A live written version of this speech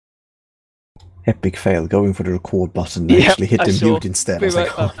Epic fail, going for the record button and Yep, actually hit I the saw. mute instead. I was Be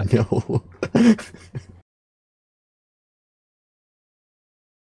like, right oh no.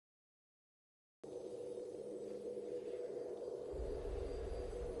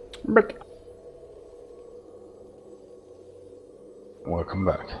 But welcome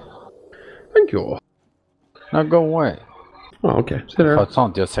back. Thank you. Now go away. Oh, okay. Stay there. Oh, it's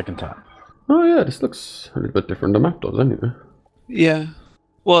not the second time. Oh yeah, this looks a little bit different. The map does anyway. Yeah.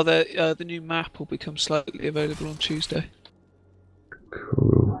 Well, the new map will become slightly available on Tuesday.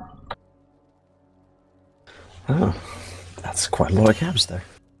 Cool. Oh, that's quite a lot of cabs there.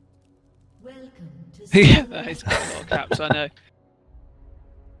 Yeah, that is quite a lot of caps, I know.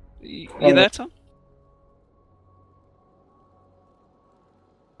 You there, Tom?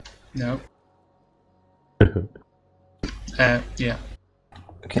 No. Yeah.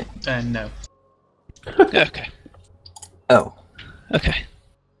 Okay. No. Okay. Oh. Okay.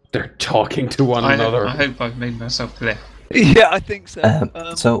 They're talking to one another. I hope I've made myself clear. Yeah, I think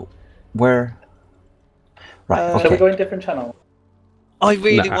so. So, where... Right, okay. Shall we go in different channels? I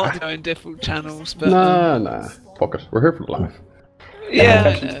really Nah. want to go in different channels, but... Nah. Fuck it. We're here for the live.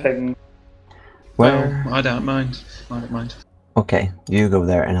 Yeah. Where... Well, I don't mind. I don't mind. Okay, you go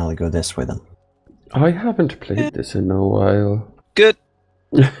there and I'll go this way then. I haven't played this in a while. Good.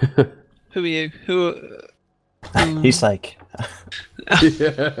 Who are you? He's like...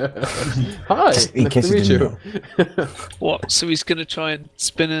 Yeah. Hi, In nice case to you meet didn't you. What? So he's going to try and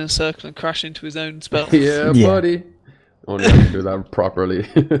spin in a circle and crash into his own spell? Yeah, Yeah. buddy. Only I can do that properly.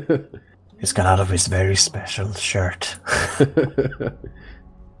 He's got out of his very special shirt.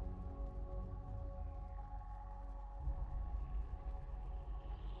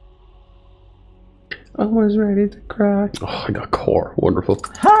 I was ready to cry. Oh, I got core. Wonderful.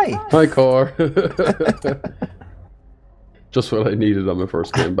 Hi! Hi, core. Just what I needed on my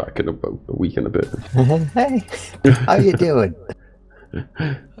first game back in about a week and a bit. Hey, how you doing?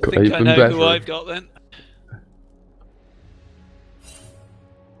 I think I know who I've got then.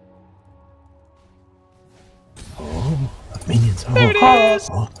 Oh, minions. Oh, There it is!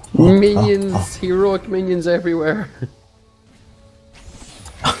 Minions, heroic minions everywhere.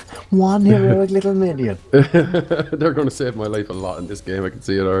 One heroic little minion. They're going to save my life a lot in this game. I can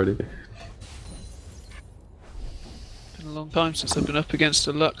see it already. Been a long time since I've been up against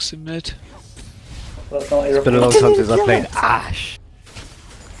a Lux in mid. That's not It's been a long time since I played Ash.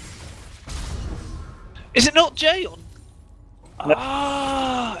 Is it not Jayon?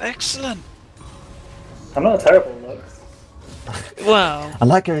 Ah, excellent. I'm not a terrible look. Wow. I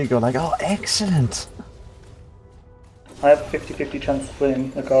like how you go like, oh, excellent. I have a 50-50 chance of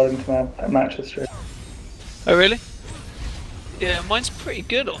winning according to my match history. Oh, really? Yeah, mine's pretty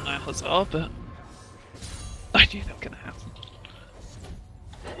good on that Huzzah, but I knew that was going to happen.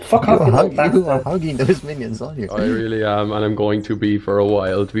 Fuck You off, you are, little you are bastard. hugging those minions on you. I really am, and I'm going to be for a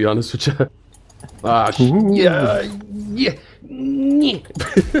while, to be honest with you. Ah, yeah. Get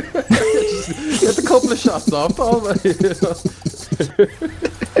a couple of shots off,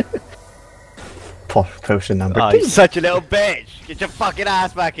 Potion number Oh, 2. you such a little bitch! Get your fucking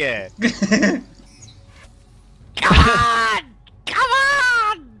ass back here! Come on! Come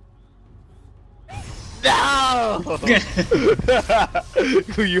on! No!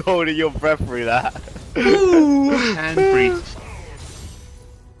 Who you holding your breath through that? And breathe.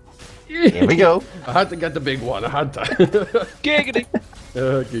 Here we go. I had to get the big one, I had to. Giggity!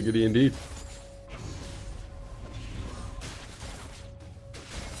 Giggity indeed.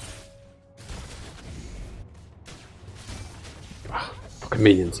 Ah, fucking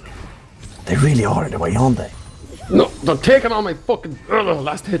minions. They really are in the way, aren't they? No, they're taking all my fucking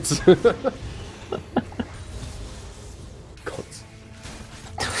last hits. Cuts.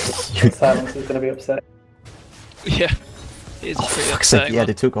 Silence is going to be upset. Yeah. It's Oh, pretty fuck's sake. upsetting. Yeah,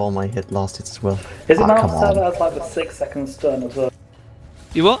 they took all my last hits as well. Is it Ah, Mount come that on. has like the 6-second stun as well?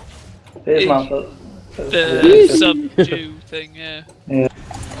 You what? It is Eh, Mount The subdue thing, yeah.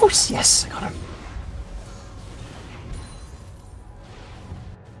 Of course, yes, I got him.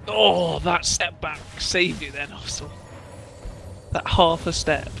 Oh, that step back saved you then, Hustle. That half a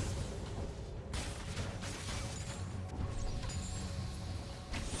step.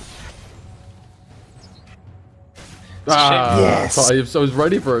 Ah, Yes. I was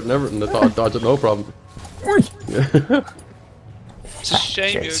ready for it and everything. I thought I'd dodge it, no problem. It's a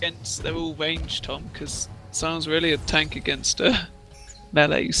shame you're Cheers. against, they're all ranged, Tom, because sounds really a tank against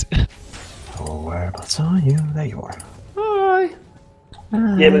melees. Oh, whereabouts are you? There you are. Hi.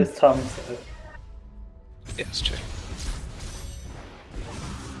 Yeah, but it's Tom, so... Yeah, it's true.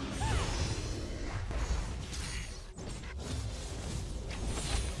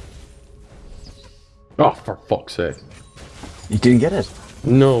 Oh, for fuck's sake. You didn't get it.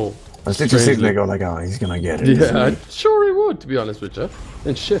 No. I was literally sitting there going like, oh, he's gonna get it. isn't Yeah, he? sure he would, to be honest with you.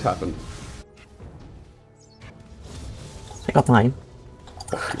 Then shit happened. Pick up mine.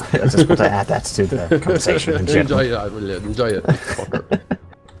 I just want to add that to the conversation in general. Enjoy that, will you? Enjoy it, fucker.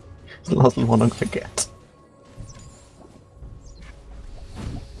 It's the last one I'm gonna get.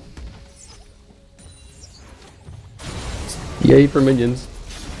 Yay for minions.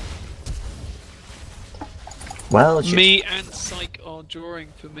 Well, shit. Me and Psych are drawing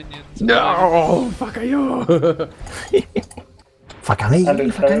for minions. No! Fuck are you! Fuck me,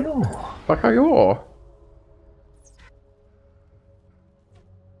 Hello, fuck sir. you. Fuck are you?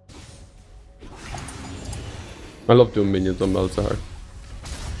 I love doing minions on Malzahar.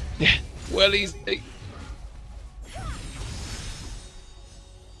 Yeah. Well, he's.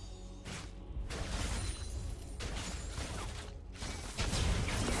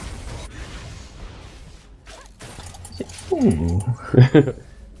 Ooh.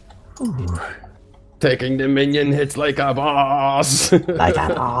 Taking the minion hits like a boss! Like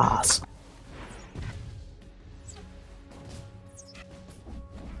an ass.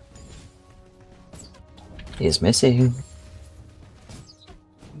 He's missing.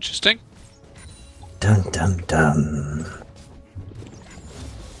 Interesting. Dun dun dun.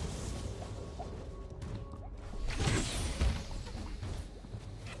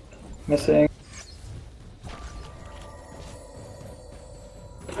 Missing.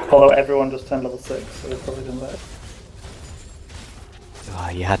 Although everyone just 10 level 6, so they've probably done that. Oh,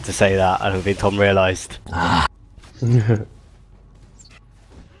 you had to say that. I don't think Tom realised.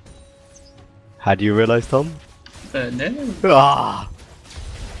 How do you realise, Tom? No. Ah!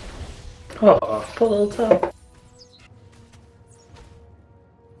 Oh, poor little toe.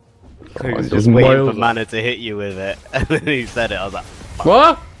 I was on, just just waiting mild. for Mana to hit you with it, and then he said it. I was like,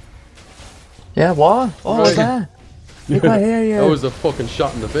 What? Yeah, what? What was Right. that? You can't hear you. That was a fucking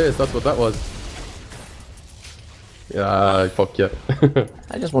shot in the face, that's what that was. Yeah, fuck you.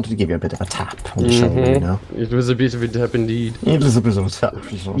 I just wanted to give you a bit of a tap on the shoulder, you know. It was a bit of a tap indeed. It is a bit of a tap.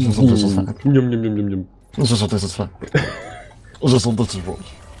 Just a little tap. Yum yum yum yum yum. Just a little tap. Just a little one.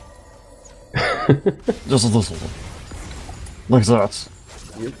 Just a little one. Like that.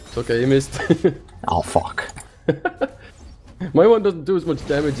 Yep, it's okay, you missed. Oh, fuck. My one doesn't do as much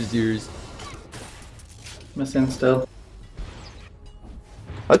damage as yours. Missing still.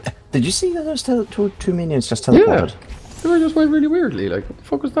 Did you see that there's two minions just Yeah. teleported? They just went really weirdly, like, what the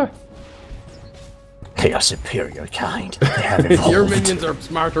fuck was that? They are superior kind. They have evolved. Your minions are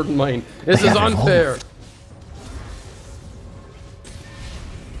smarter than mine. This They is have unfair. evolved.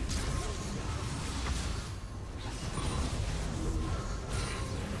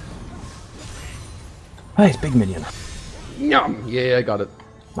 Right, big minion. Yum! Yeah, I got it.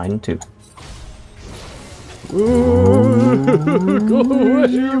 Mine too. Go away,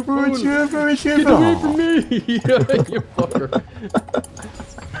 you fool! Get away from me! You fucker!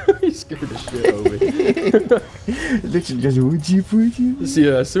 He scared the shit out of me. Literally just woody woody. So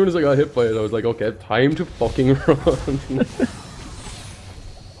yeah, as soon as I got hit by it, I was like, okay, time to fucking run.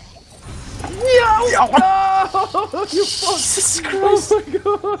 No! You fuck! Jesus Christ! Oh my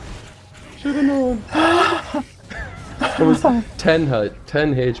god! Should've known. It was 10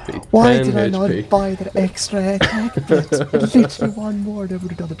 HP. Why 10 did I not HP. buy that extra attack bit? Literally one more, that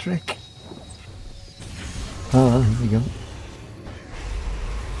would have done the trick. Oh, here we go.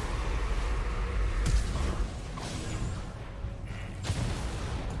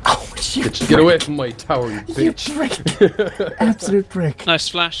 Oh, you Get away from my tower, you You bitch! prick! Absolute prick. Nice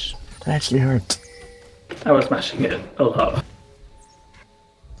flash. That actually hurt. I was smashing it a lot.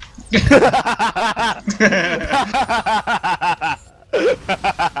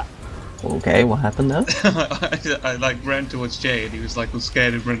 Okay, what happened now? I like ran towards Jay and he was like all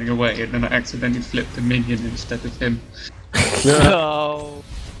scared of running away and then I accidentally flipped the minion instead of him. No.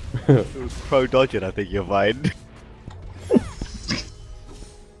 it was pro dodging, I think you'll find.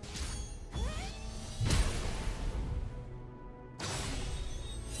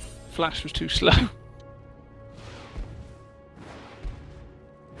 Flash was too slow.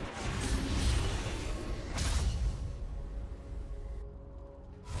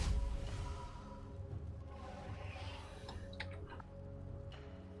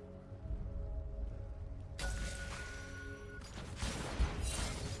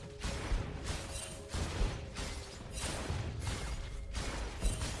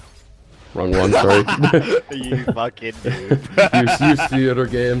 Wrong one, sorry. You fucking noob. Used to the other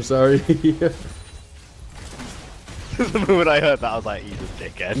game, sorry. The moment I heard that, I was like, he's a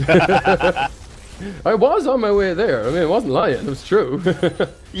dickhead. I was on my way there. I mean, I wasn't lying. It was true.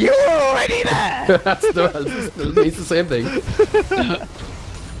 You were already there! It's the same thing.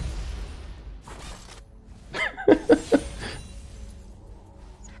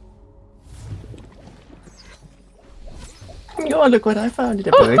 Oh, look what I found in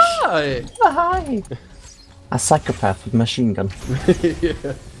the bush. Hi! Oh, hi. A psychopath with a machine gun.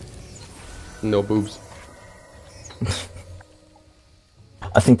 Yeah. No boobs.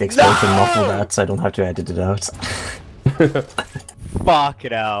 I think the explosion muffled that, so I don't have to edit it out. Fuck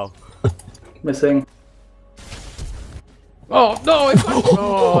it out. Missing. Oh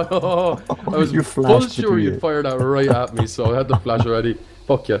no! I was You full flashed it sure to you me. fired that right at me, so I had the flash already.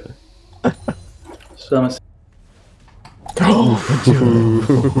 Fuck you. So missing.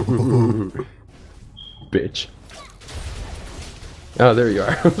 Bitch. Ah, there you are.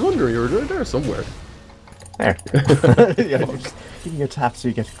 I was wondering, you were right there somewhere. There. Yeah, just give me a tap so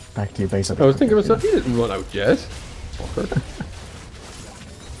you get back to your base. I was thinking to myself, he didn't run out yet. Fucker.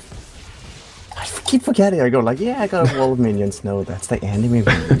 I keep forgetting. I go like, yeah, I got a wall of minions. No, that's the enemy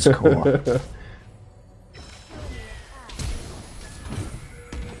minions core.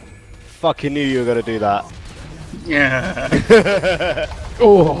 Fucking knew you were gonna do that. Yeah.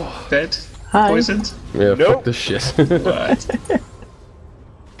 Oh! Dead. Hi. Poisoned. Yeah, Nope. fuck this shit. Right.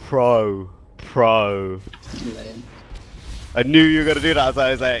 Pro. I knew you were gonna do that, so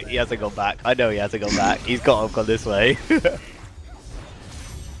I was like, he hasn't gone back. I know he hasn't gone back. He's got to gone this way.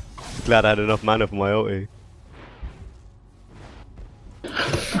 Glad I had enough mana for my ulti. I'm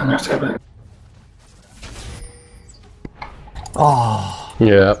gonna have to go back. Oh,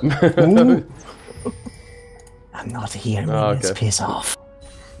 Yeah. I'm not here, Oh, minions. okay. Piss off.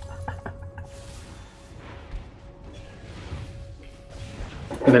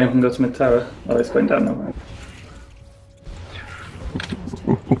 If anyone can go to mid tower, oh, it's going down now.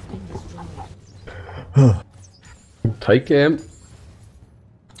 Tight game.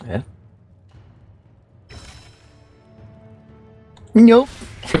 Yeah. Nope.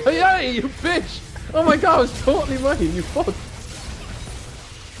 Hey, you bitch! Oh my god, it was totally mine, you fuck!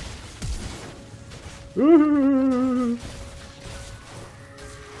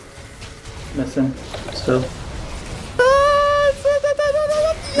 Missing. Still. Oh,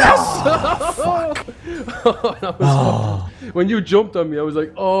 that was fucking- When you jumped on me, I was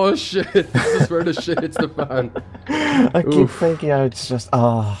like, oh shit, this is where the shit hits the fan. I keep thinking it's just,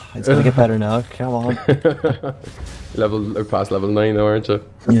 it's gonna get better now. Come on. We're past level 9 now, aren't you?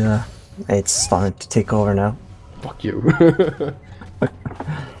 Yeah, it's starting to take over now. Fuck you.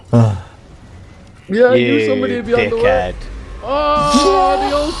 Yeah, I knew somebody would be on the way. dickhead. Oh,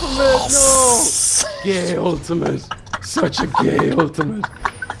 the ultimate! No! Gay ultimate. Such a gay ultimate.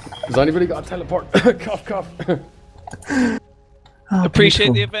 Has anybody got a teleport? Cough, cough. Oh, Appreciate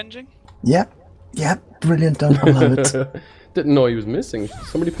the beautiful. avenging. Yep, brilliant done. I love it. Didn't know he was missing.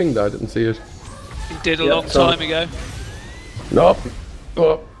 Somebody pinged that, I didn't see it. He did a Yeah, long so- time ago. Nope.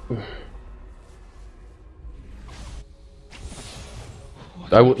 Oh.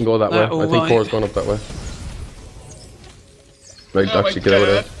 I wouldn't go that way. That I think alright. Core's going up that way. Right, Oh actually my get out of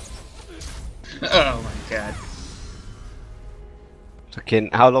God. there. Oh my god. Fucking,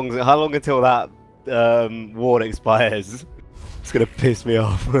 how long until that ward expires? It's gonna piss me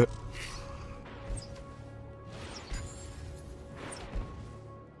off.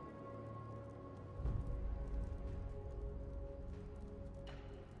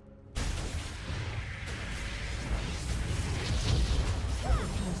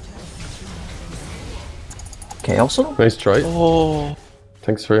 Okay, also. Nice try. Oh,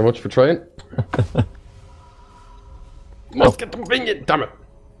 Thanks very much for trying. Must get the minion, damn it.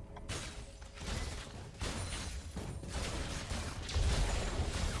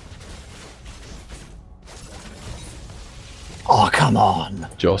 Oh, come on.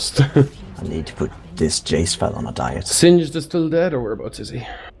 Just. I need to put this Jace spell on a diet. Singed is still dead, or whereabouts is he?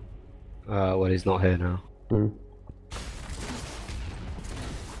 Well, he's not here now.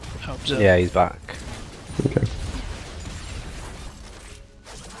 helps it. Yeah, he's back. Okay.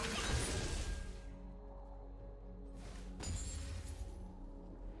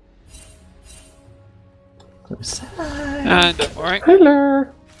 And don't worry. Hello.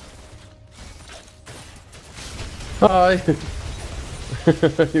 Hi.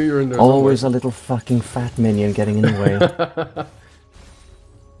 I knew you were in there. Always a little fucking fat minion getting in the way.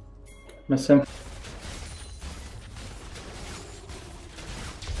 Miss him.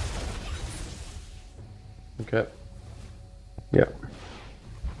 Okay. Yeah.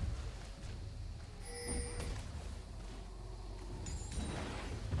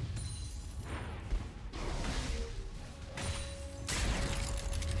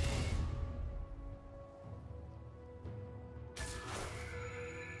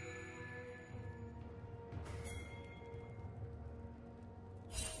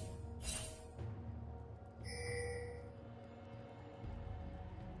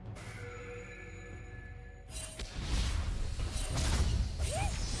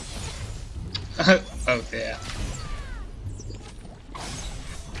 Oh dear.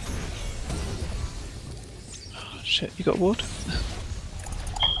 Shit, you got a ward?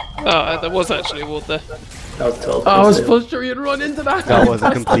 Oh, there was actually a ward there. That was told. I was supposed to run into that. That was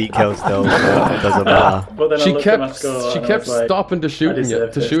a complete kill still, so it doesn't matter. But then I She looked at my kept score she and I kept was like, stopping to shooting you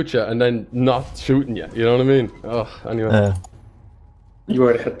deserved to it. shoot you and then not shooting you. You know what I mean? Oh, anyway. You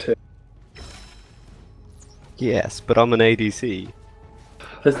already had 2. Yes, but I'm an ADC.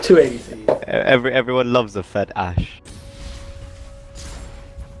 There's 2 ADCs. Everyone loves a fed Ash.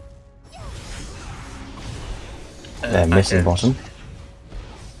 Missing bottom.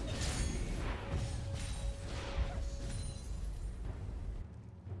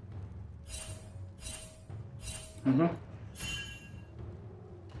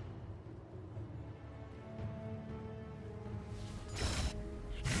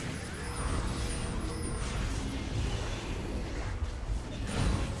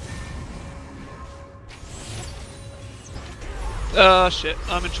 Oh shit,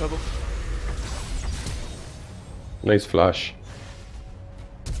 I'm in trouble. Nice flash.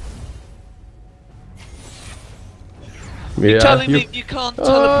 Yeah, Telling me you can't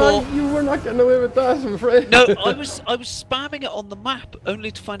teleport. You were not getting away with that, I'm afraid. No, I was spamming it on the map,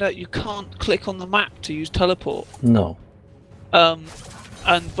 only to find out you can't click on the map to use teleport. No.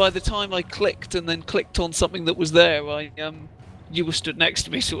 And by the time I clicked and then clicked on something that was there, you were stood next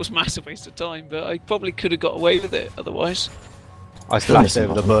to me, so it was a massive waste of time. But I probably could have got away with it otherwise. I slashed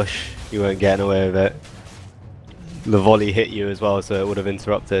over the bush. You weren't getting away with it. The volley hit you as well, so it would have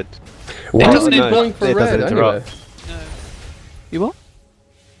interrupted. Why It are doesn't you interrupt. going for It doesn't red anyway? interrupt. No. You what?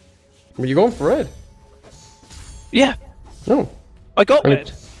 Were you going for red? Yeah, No. I got Really?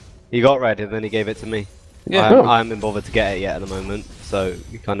 red. He got red and then he gave it to me. Yeah. Oh. I haven't been bothered to get it yet at the moment, so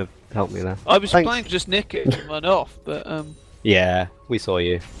you kind of helped me there. I was Thanks. planning to just nick it and run off, but Yeah, we saw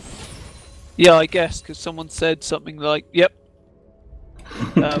you. yeah, I guess because someone said something like, "Yep."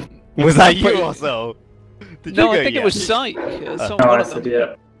 Was that you pretty- also? Did No, you I go think it yes? was Psych. Some No, one I of said them.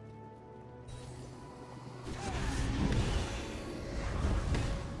 yeah.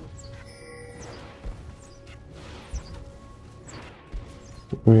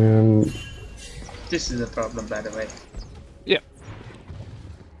 This is a problem, by the way. Yeah.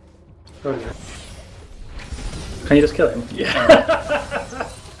 Oh, yeah. Can you just kill him? Yeah.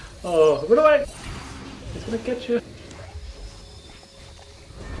 Oh, run away! He's gonna get you.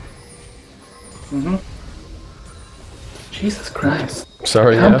 Jesus Christ.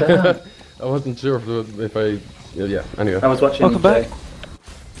 Sorry, Calm yeah. down. I wasn't sure if I... Yeah, anyway. I was watching. Welcome back.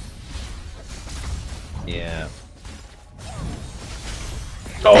 Yeah.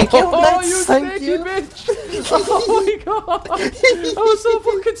 Oh, you Thank snaky you. bitch! Oh my god! I was so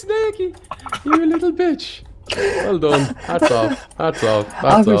fucking snaky! You little bitch! Well done. Hats off. Hats off.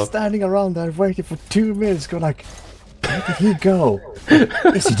 I Hats was off. standing around there waiting for 2 minutes, going like, where did he go?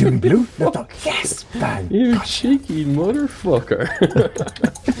 Is he doing blue? No, no. Yes! Bang! You cheeky motherfucker.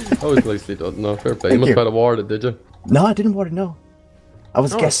 That was nicely done. No, fair play. You Thank must you. have had awarded, did you? No, I didn't want to know. I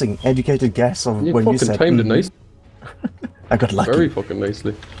was guessing, educated guess of You when you fucking said. timed it mhm. nice. I got lucky. Very fucking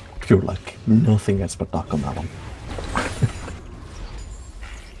nicely. Pure luck. Nothing else but luck on that one.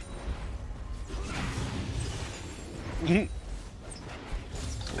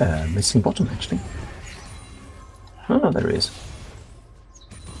 Missing bottom actually. Oh, there he is.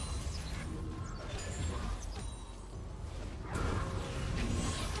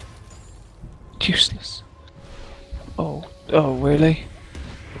 Useless. Oh, really?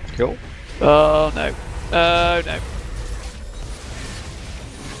 Cool. Oh no. Oh no.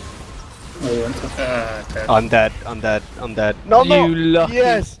 Oh, you went to- Okay. I'm dead. I'm dead. I'm dead. No, You lucky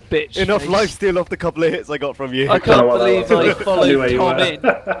Yes. bitch. Enough Ace. lifesteal off the couple of hits I got from you. I know can't what that believe was. I I knew followed where you Tom were. in.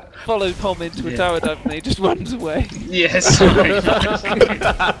 Followed Tom into a Yeah. tower dive and he just runs away. Yes. Sorry.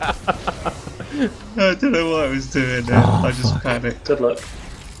 I don't know what I was doing there. Oh, I just fuck. panicked. Good luck.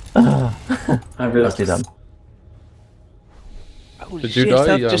 I really Nicely done. Holy Did you shit,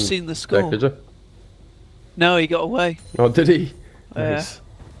 die? I've just seen the score. Did you? No, he got away. Oh, did he? Yeah. Nice.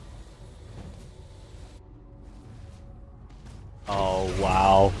 Oh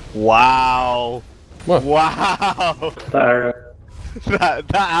wow! Wow! What? Wow! That arrow. that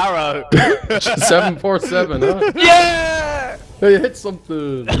arrow! 747, huh? Yeah! Hey, you hit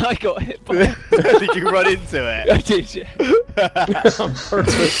something! I got hit by Did you run into I it? did, yeah. On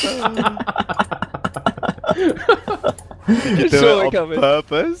purpose. Did you do Saw it it on coming.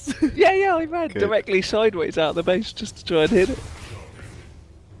 purpose? Yeah, I ran Good. directly sideways out of the base just to try and hit it.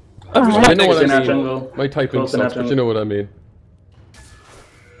 You know what in I our mean. jungle. My typing Close in our sucks, but you jungle. know what I mean.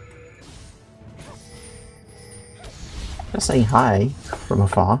 Just saying hi from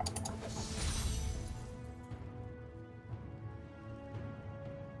afar.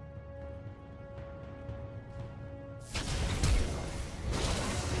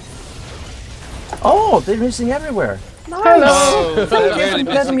 Oh, they're missing everywhere. Nice. Oh, Thank they're you really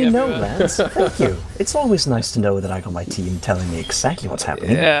for letting me missing know, everywhere. Lance. Thank you. It's always nice to know that I got my team telling me exactly what's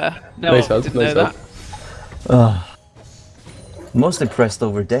happening. Yeah. No, Nice I help, didn't nice know help. that. Most impressed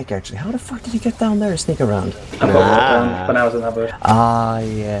over deck, actually. How the fuck did you get down there and sneak around? I put walk down when I was in that bush. Ah,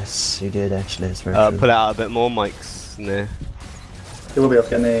 yes, you did actually. It's very true. Pull it out a bit more, Mike's in there. They will be able to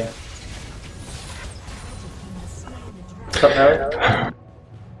get near. Top tower.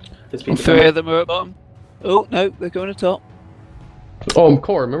 It's been Three of them are at bottom. Oh no, they're going to top. Oh,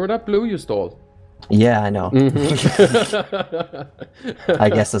 Core, remember that blue you stole? Yeah, I know. Mm-hmm. I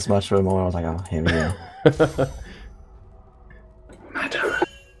guess as much or more. I was like, oh, here we go.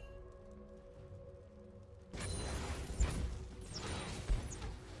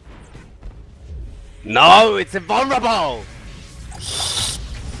 No, it's invulnerable!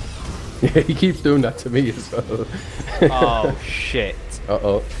 Yeah, he keeps doing that to me as well. Oh, shit.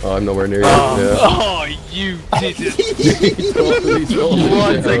 Uh-oh. Oh, I'm nowhere near you. Oh, you didn't. He totally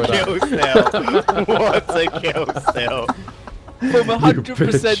What did a kill steal! What a kill steal! From 100%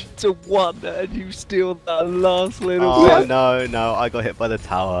 bitch. to 1, and you steal that last little Oh bit. no, I got hit by the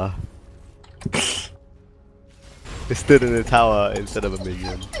tower. It stood in the tower instead of a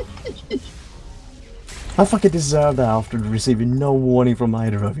minion. I fucking deserve that after receiving no warning from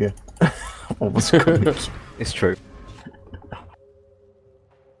either of you. What was coming? It's true.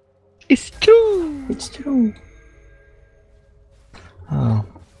 It's true. It's true. Oh,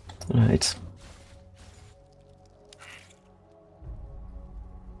 right.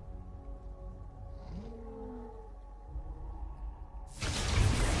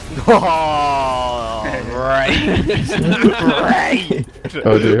 Oh, right. Right.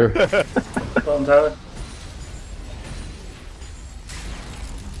 Oh dear. Bottom tower.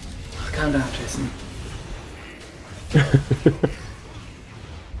 Calm down, Jason.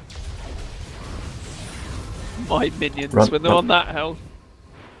 My minions, Run, when they're run. on that health.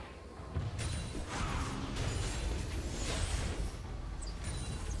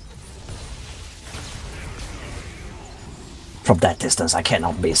 From that distance, I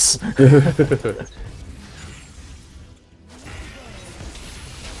cannot miss. Hi,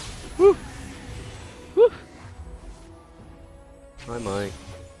 Mike.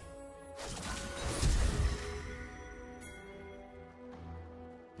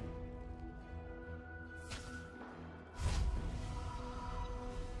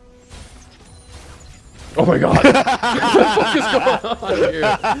 Oh my god! What the fuck is going on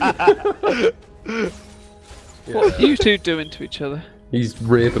here? What are you two doing to each other? He's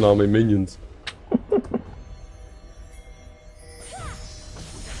raping all my minions.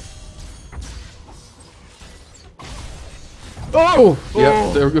 Oh! Yeah,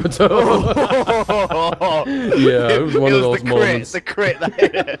 they're good. Yeah, it was one of those moments. The crit that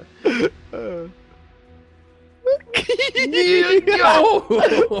hit it. Go!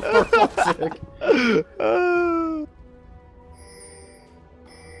 For fuck's sake.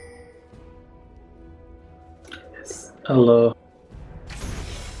 Hello.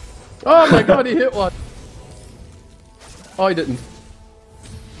 Oh my god, he hit one! I didn't.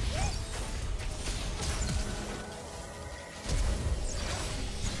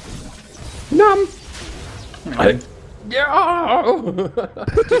 Num! Yeah!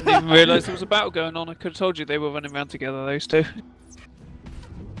 Didn't even realise there was a battle going on. I could have told you they were running around together, those two.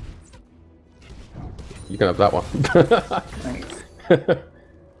 You can have that one. Thanks.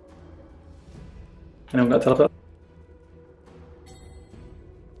 Anyone got teleport?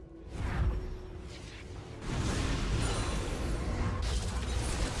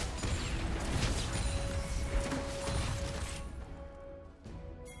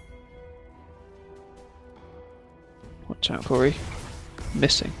 Watch out, Corey.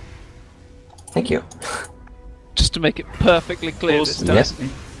 Missing. Thank you. Just to make it perfectly clear this time. Yes.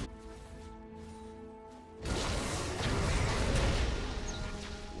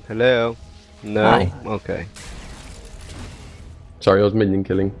 Hello? No? Hi. Okay. Sorry, I was minion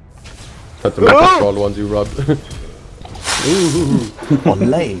killing. Had to make up for all the ones you robbed. Ooh.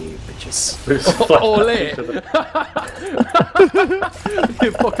 Olay, bitches. Ole!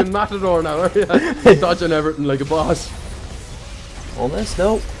 You fucking matador now, are you? Dodging everything like a boss. Honest,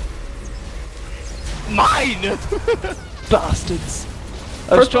 no. Mine! Bastards!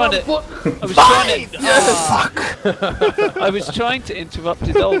 I was trying to. I was trying to. I was trying to interrupt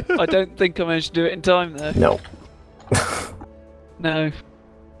his ult. I don't think I managed to do it in time though. No. No.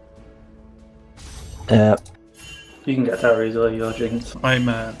 You can get tower easily, you're Jiggins. I'm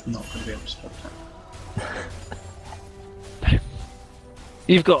not going to be able to stop that.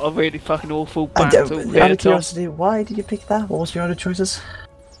 You've got a really fucking awful Out battle of here, Tom. curiosity, why did you pick that? What was your other choices?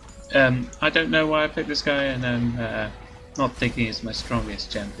 I don't know why I picked this guy, and I'm not thinking he's my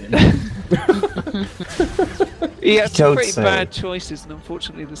strongest champion. He had some Don't pretty say. bad choices, and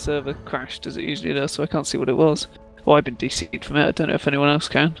unfortunately the server crashed as it usually does, so I can't see what it was. Well, I've been DC'd from it. I don't know if anyone else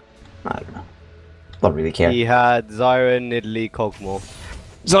can. I don't know. Don't really care. He had Zyra, Nidalee, Kog'Maw.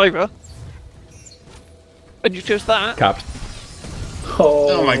 Zyra. And you chose that? Capped.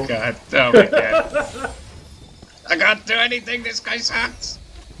 Oh my god. Oh my god. I can't do anything, this guy sucks!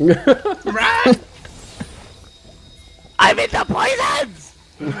 Run! I'm in the poisons!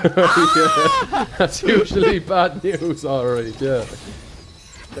 Yeah, that's usually bad news, alright, yeah.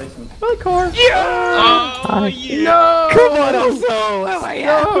 Jason. Hi, Cor. Oh, yeah! No! Come on, also! Where are you?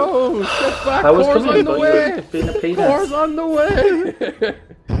 No! Get back, I was Cor's coming, on the but you way! were being a penis. Cor's on the way!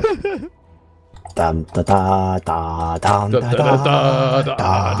 Dum da da da dum Da, da da, da da,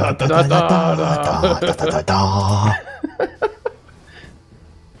 da da, da da, da da, da da da da.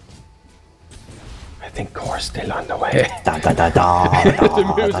 I think Cor's still on the way. Da da da da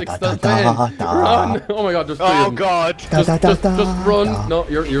The music's still playing. Run! Oh my god, there's three of Oh them. god! Just run! No,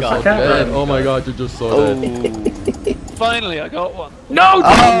 you're so God. dead. Oh my god, you're just so dead. Finally, I got one. No!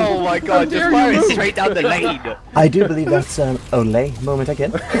 Oh my god, dare just fire you it move? straight down the lane! I do believe that's an Olay moment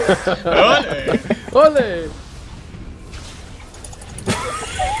again. Ole! Ole!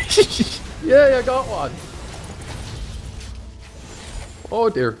 Yeah, I got one. Oh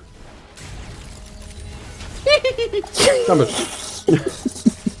dear. Damn it.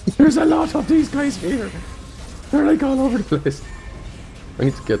 There's a lot of these guys here. They're like all over the place. I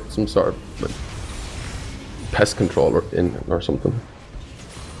need to get some sort of like, pest controller in or something.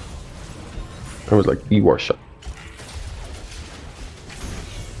 I was like the worst shot.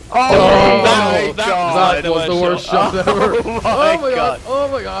 Oh, my that god! That was the worst shot ever. Oh my god! Oh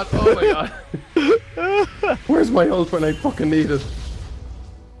my god! Oh my god! Where's my ult when I fucking need it?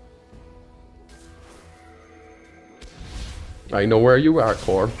 I know where you are,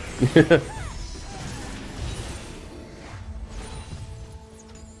 Cor.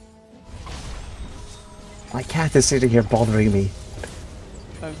 My cat is sitting here bothering me.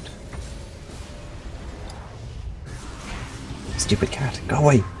 Owned. Stupid cat. Go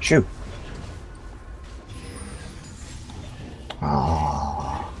away. Shoo.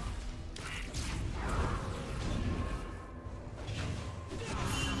 Oh.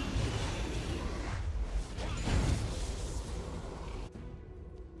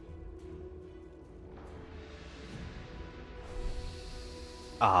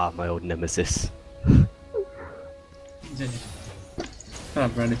 Ah, my old nemesis.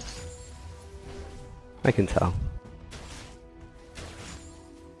 I'm ready. I can tell.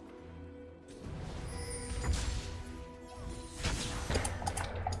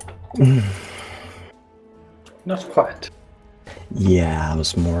 Not quite. Yeah, I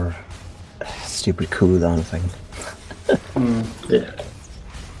was more stupid cooldown thing. Yeah.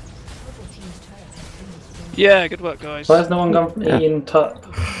 Yeah, good work, guys. Why has no one gone in top?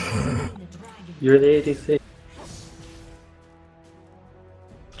 You're the ADC.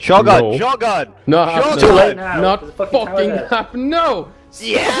 Shotgun! No. Shotgun! No, Shotgun! Too late now. not There's a fucking tower fucking there. happen. No!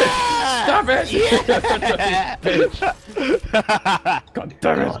 Yeah! Stop it! Yeah! God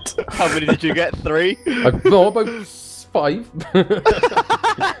damn it! How many did you get? 3? I know about 5.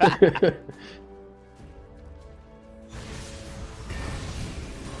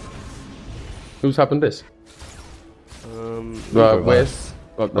 Who's happened this? Wes.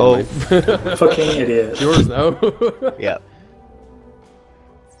 Oh, never Oh. mind. Fucking idiot. Yours now. Yep.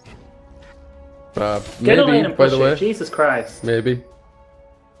 Get a lane Maybe, and by push the it. way. Jesus Christ. Maybe.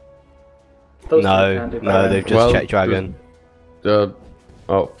 Those two No, can't do no, bad. they've just Well, checked dragon.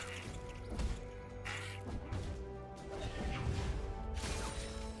 Oh.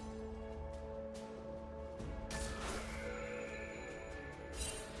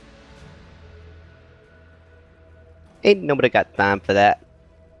 Ain't nobody got time for that.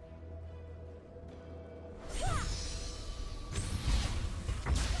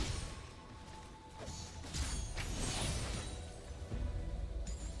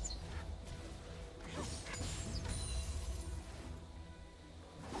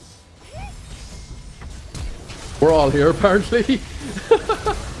 We're all here apparently.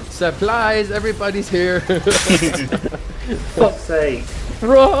 Supplies, everybody's here. Fuck's sake.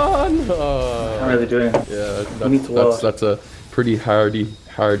 Run! How Oh. are they doing? Yeah, need to walk. that's a pretty hardy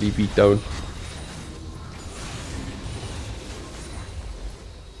beatdown.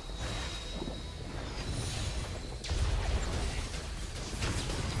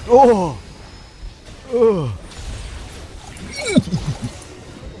 Oh! Oh!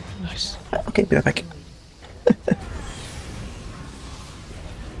 Nice. Okay, be right back.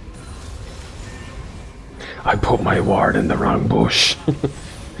 I put my ward in the wrong bush.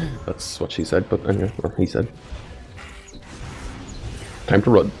 That's what she said, but anyway, or he said. Time to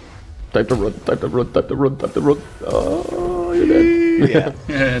run. Time to run. Time to run. Time to run. Time to run. Oh, you're dead. Yeah.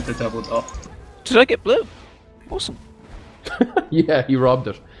 Yeah, the double top. Did I get blue? Awesome. Yeah, he robbed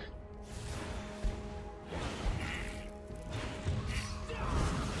it.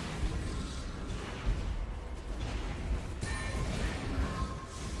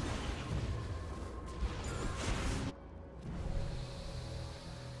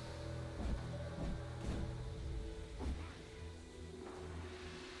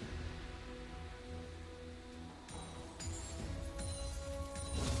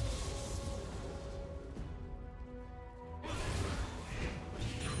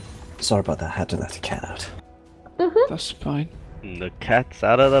 Sorry about that, I had to let the cat out. That's fine. The cat's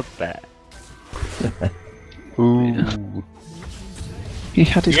out of the bag. Ooh. He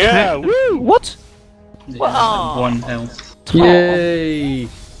had his Yeah, cat. woo! What? Yeah, Wow. 1 health. Yay!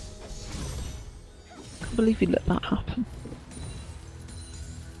 Can't believe he let that happen.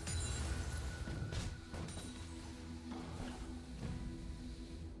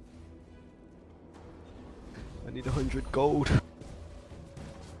 I need 100 gold.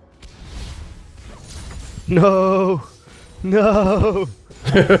 No! No!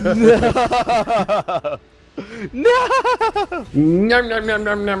 No! No! Yum yum yum yum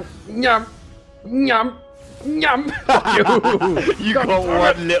yum yum yum yum. Fuck you! You got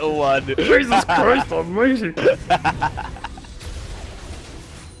one little one. Jesus Christ Almighty!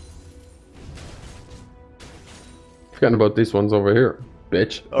 Forgetting about these ones over here,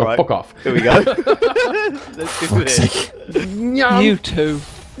 bitch. All right. Fuck off. Here we go. Let's do Fuck's this. sake. Yum You two.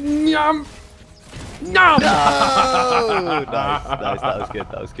 yum yum. No! Nice, nice. That was good.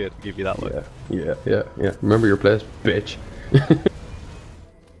 That was good. I'll give you that one. Yeah. Remember your place, bitch.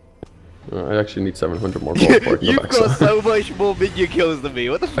 I actually need 700 more gold for it. You've got so much more minion kills than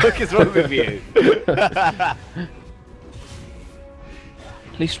me. What the fuck is wrong with you? At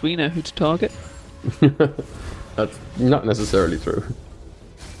least we know who to target. That's not necessarily true.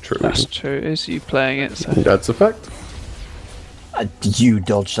 That's true. Is you playing it? So. That's a fact. You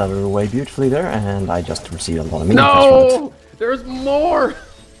dodged out of the way beautifully there, and I just received a lot of minions from it. No! There's more!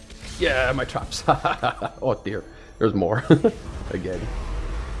 Yeah, my traps. Oh dear. There's more. Again.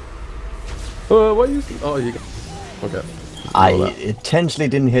 What are you... Oh, you got... Okay. I intentionally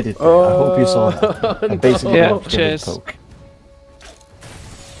didn't hit it. I hope you saw that. I basically Yeah, left it with cheers. a poke.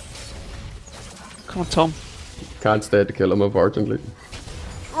 Come on, Tom. Can't stay to kill him, unfortunately.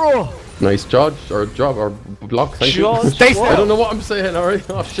 Oh! Nice dodge, or job, or block, thank you. Dodge. Stay still! I don't know what I'm saying, alright?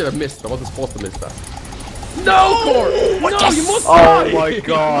 Oh shit, I missed. I wasn't supposed to miss that. No, Core! No, you must die! Oh my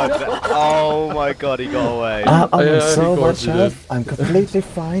god! Oh my god, he got away. I'm Yeah, in so of course much you health. I'm completely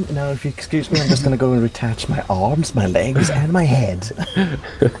fine. Now, if you excuse me, I'm just gonna go and retach my arms, my legs, and my head.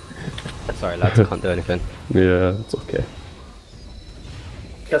 Sorry lads, I can't do anything. Yeah, it's okay.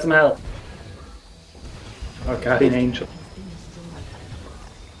 Get some help. Our guardian angel.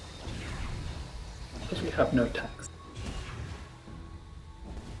 Because we have no tax.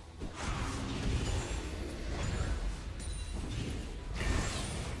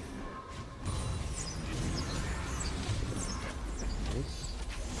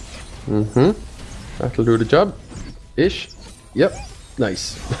 That'll do the job. Ish. Yep.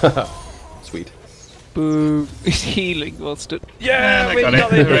 Nice. Sweet. Boo. He's healing whilst it. Yeah, Yeah, I we got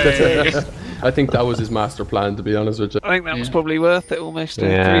got it. it. Hooray. I think that was his master plan, to be honest with you. I think that was Yeah. probably worth it almost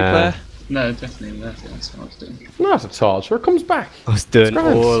in Yeah. 3-player. No, definitely worth it. That's what I was doing. Not at all. Sure, it comes back. I was doing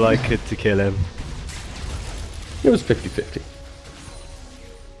grand. all I could to kill him. It was 50-50.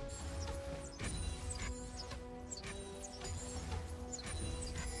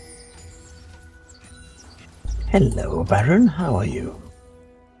 Hello, Baron. How are you?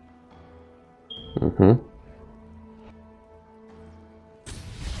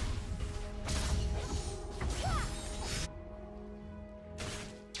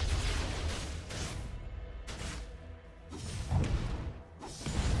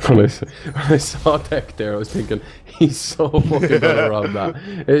 When I saw Tech there, I was thinking, he's so fucking gonna rob that.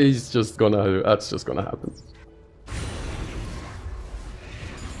 He's just gonna, that's just gonna happen.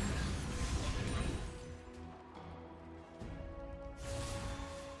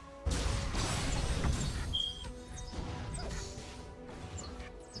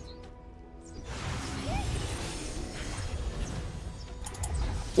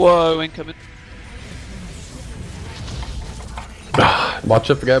 Whoa, incoming. Watch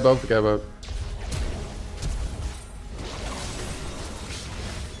it, forget about it.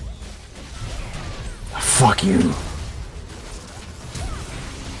 Fuck you.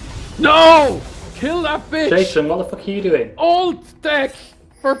 No! Kill that bitch! Jason, what the fuck are you doing? Alt deck!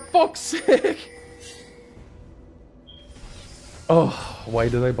 For fuck's sake! Oh, why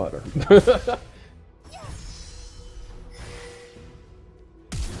did I bother?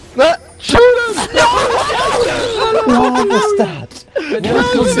 Shoot him! What was that?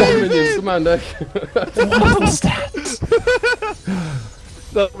 What was that? Come on, Deck. What was that?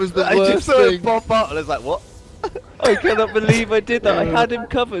 That was the I worst just saw thing. it pop out and I was like, what? I cannot believe I did that. I had him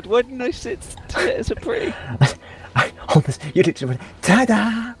covered. Why didn't I sit so pretty? I almost. You literally went.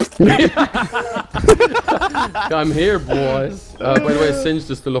 Ta-da! I'm here, boys. By the way, Singe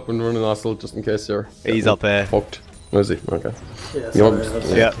is still up and running also, just in case you're... He's up here. Fucked. Where is he? Okay. Yeah, You want-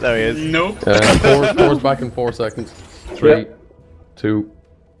 sorry, Yeah, there he is. Nope. Core's back in 4 seconds. 3, 2,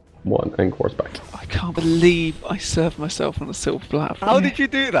 1, and Core's back. I can't believe I served myself on a silver platform. How did you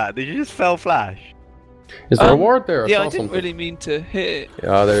do that? Did you just fell flash? Is there a ward there? Yeah, saw I didn't something. really mean to hit it.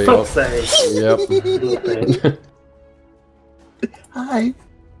 Yeah, there you go. Fuck's sake. Yep. Hi.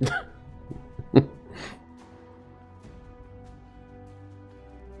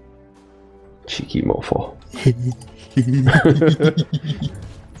 Cheeky mofo.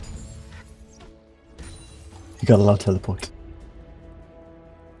 You got a lot of teleport.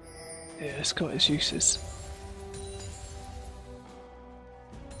 Yeah, it's got its uses.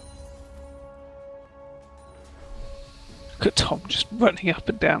 Look at Tom just running up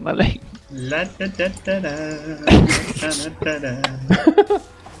and down the lane. La da da da da. Da da da.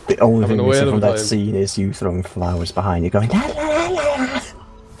 The only Having thing a whale missing of from a that time. scene is you throwing flowers behind you, going la la la la.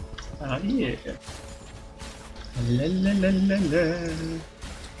 Oh yeah. La la la la la.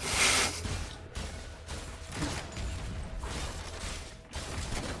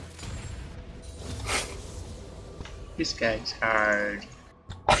 This guy's hard.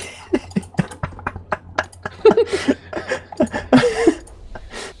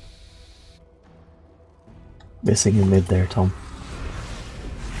 Missing in mid there, Tom.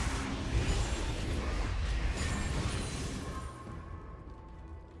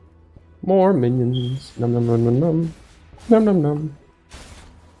 More minions. Num num num num num. Num num num.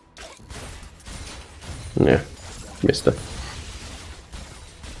 Yeah. Missed it.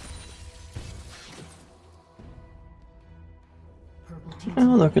 Oh,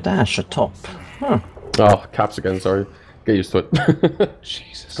 look at Ash at top. Huh. Oh, caps again, sorry. Get used to it.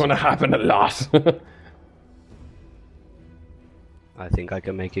 Jesus. It's gonna happen a lot. I think I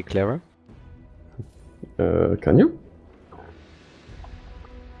can make it clearer. Can you?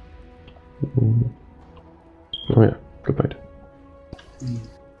 Oh yeah, good point.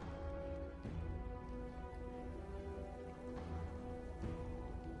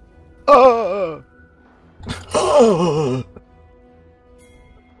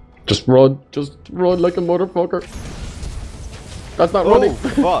 Just run like a motherfucker. That's not running.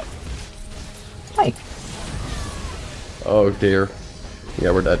 Fuck. Hey. Oh dear.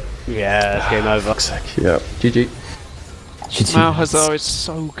 Yeah, we're dead. Yeah, it's game over. Yeah. GG. Malhazar is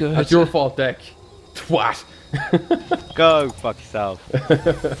so good. That's your fault, Deck. Twat. Go fuck yourself.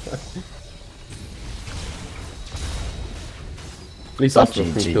 At least Not after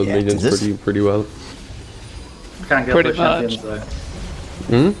GG killed yet, minions is it? pretty well. I can't kill Pretty 3 champions much.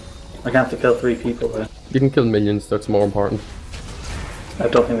 though. Hmm? I can't have to kill 3 people though. You can kill minions, that's more important. I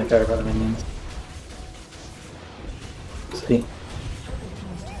don't think they care about the minions. See?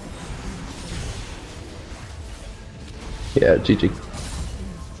 Yeah, GG.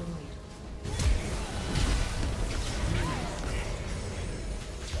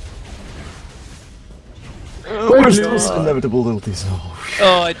 Where's those inevitable ultis? Oh,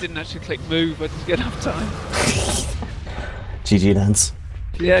 Oh, I didn't actually click move. I didn't get enough time. GG Lance.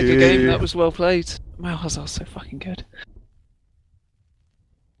 Yeah, good game. That was well played. Malhazar's so fucking good.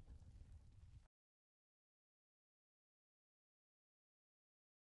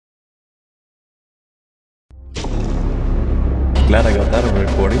 Glad I got that on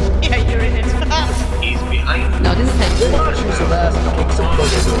recording. Now this is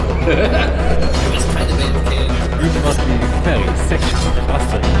You must be very sexually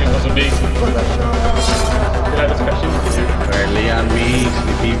flustered. Early on me,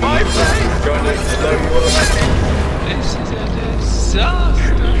 sleepy This is a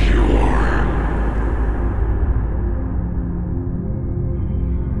disaster.